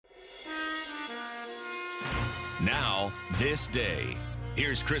Now, this day.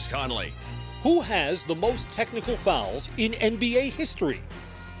 Here's Chris Conley. Who has the most technical fouls in NBA history?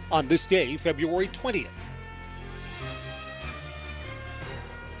 On this day, February 20th.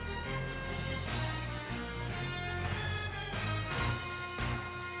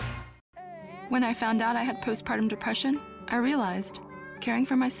 When I found out I had postpartum depression, I realized caring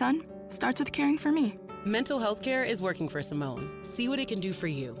for my son starts with caring for me. Mental health care is working for Simone. See what it can do for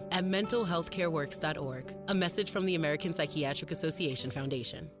you at mentalhealthcareworks.org. A message from the American Psychiatric Association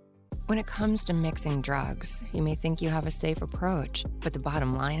Foundation. When it comes to mixing drugs, you may think you have a safe approach, but the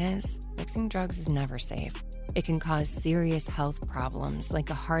bottom line is, mixing drugs is never safe. It can cause serious health problems like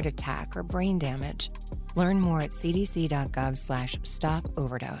a heart attack or brain damage. Learn more at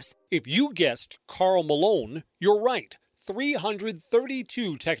cdc.gov/stop-overdose. If you guessed Karl Malone, you're right.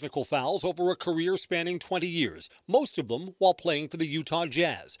 332 technical fouls over a career spanning 20 years, most of them while playing for the Utah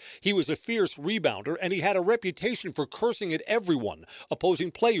Jazz. He was a fierce rebounder, and he had a reputation for cursing at everyone,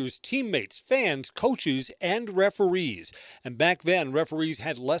 opposing players, teammates, fans, coaches, and referees. And back then, referees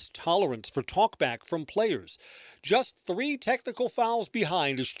had less tolerance for talkback from players. Just 3 technical fouls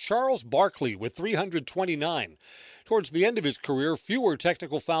behind is Charles Barkley with 329. Towards the end of his career, fewer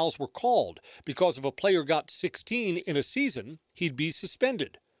technical fouls were called. Because if a player got 16 in a season, he'd be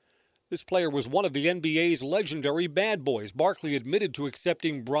suspended. This player was one of the NBA's legendary bad boys. Barkley admitted to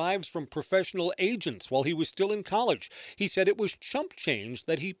accepting bribes from professional agents while he was still in college. He said it was chump change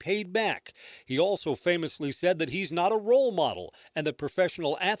that he paid back. He also famously said that he's not a role model and that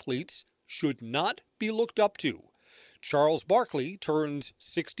professional athletes should not be looked up to. Charles Barkley turns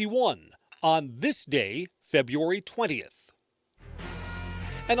 61. On this day, February 20th.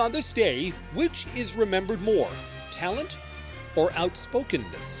 And on this day, which is remembered more, talent or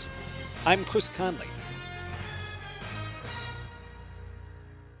outspokenness? I'm Chris Conley.